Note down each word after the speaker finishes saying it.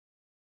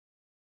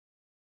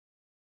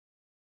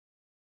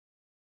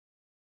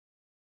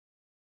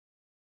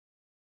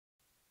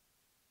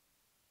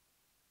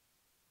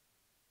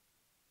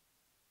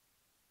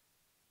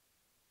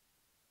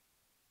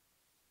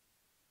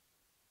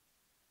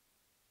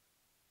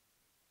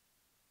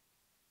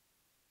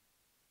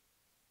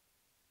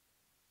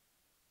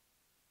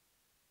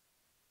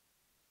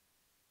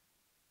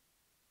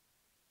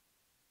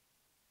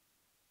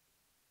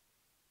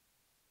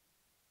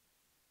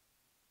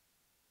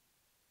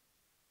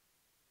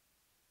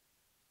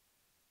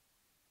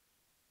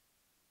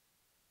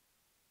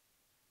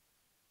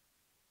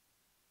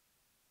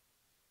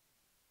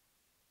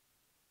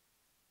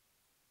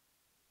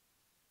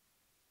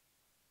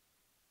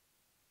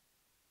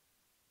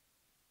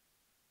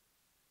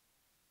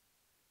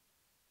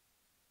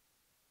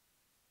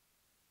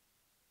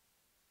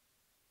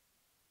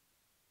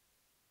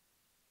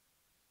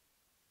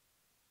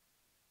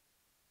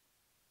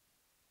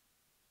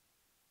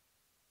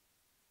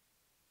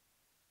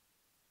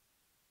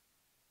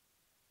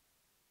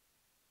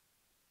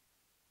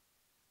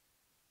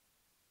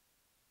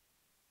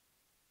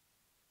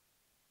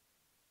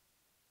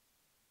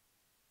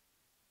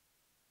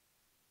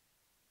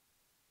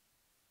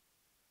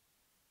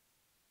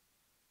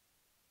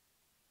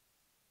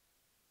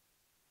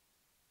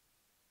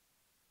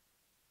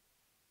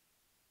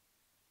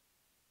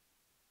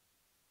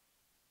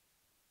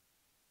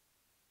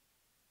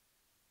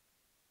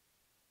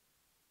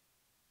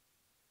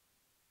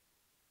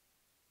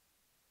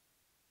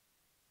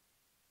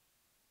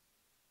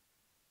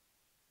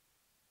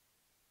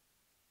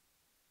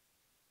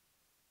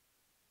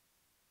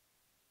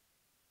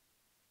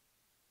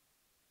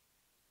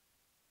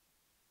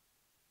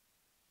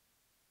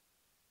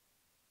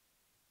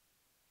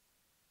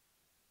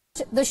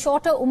announced the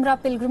shorter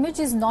Umrah pilgrimage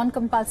is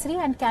non-compulsory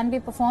and can be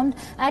performed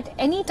at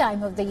any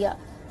time of the year.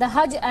 The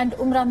Hajj and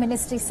Umrah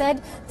Ministry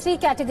said 3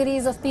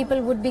 categories of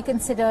people would be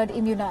considered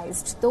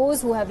immunized: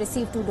 those who have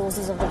received 2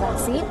 doses of the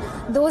vaccine,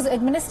 those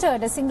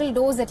administered a single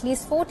dose at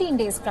least 14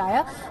 days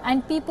prior,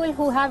 and people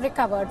who have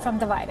recovered from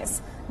the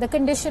virus. The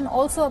condition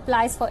also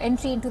applies for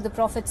entry into the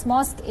Prophet's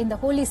Mosque in the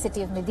holy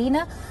city of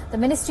Medina. The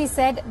ministry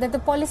said that the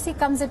policy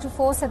comes into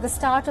force at the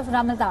start of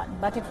Ramadan,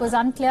 but it was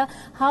unclear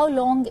how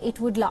long it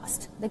would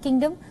last. The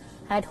kingdom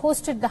had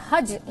hosted the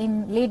Hajj in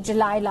late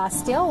July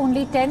last year.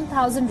 Only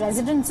 10,000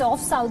 residents of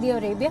Saudi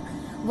Arabia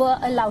were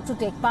allowed to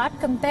take part,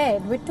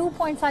 compared with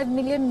 2.5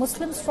 million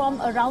Muslims from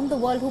around the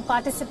world who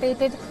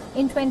participated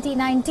in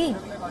 2019.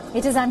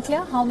 It is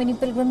unclear how many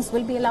pilgrims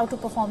will be allowed to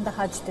perform the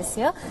Hajj this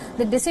year.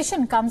 The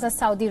decision comes as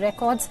Saudi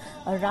records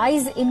a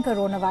rise in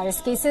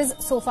coronavirus cases.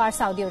 So far,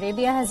 Saudi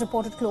Arabia has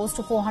reported close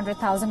to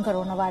 400,000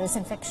 coronavirus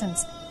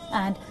infections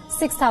and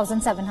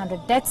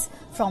 6,700 deaths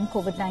from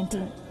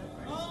COVID-19.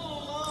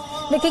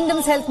 The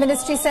kingdom's health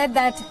ministry said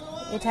that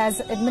it has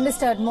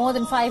administered more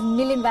than 5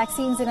 million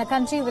vaccines in a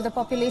country with a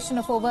population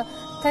of over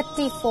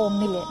 34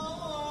 million.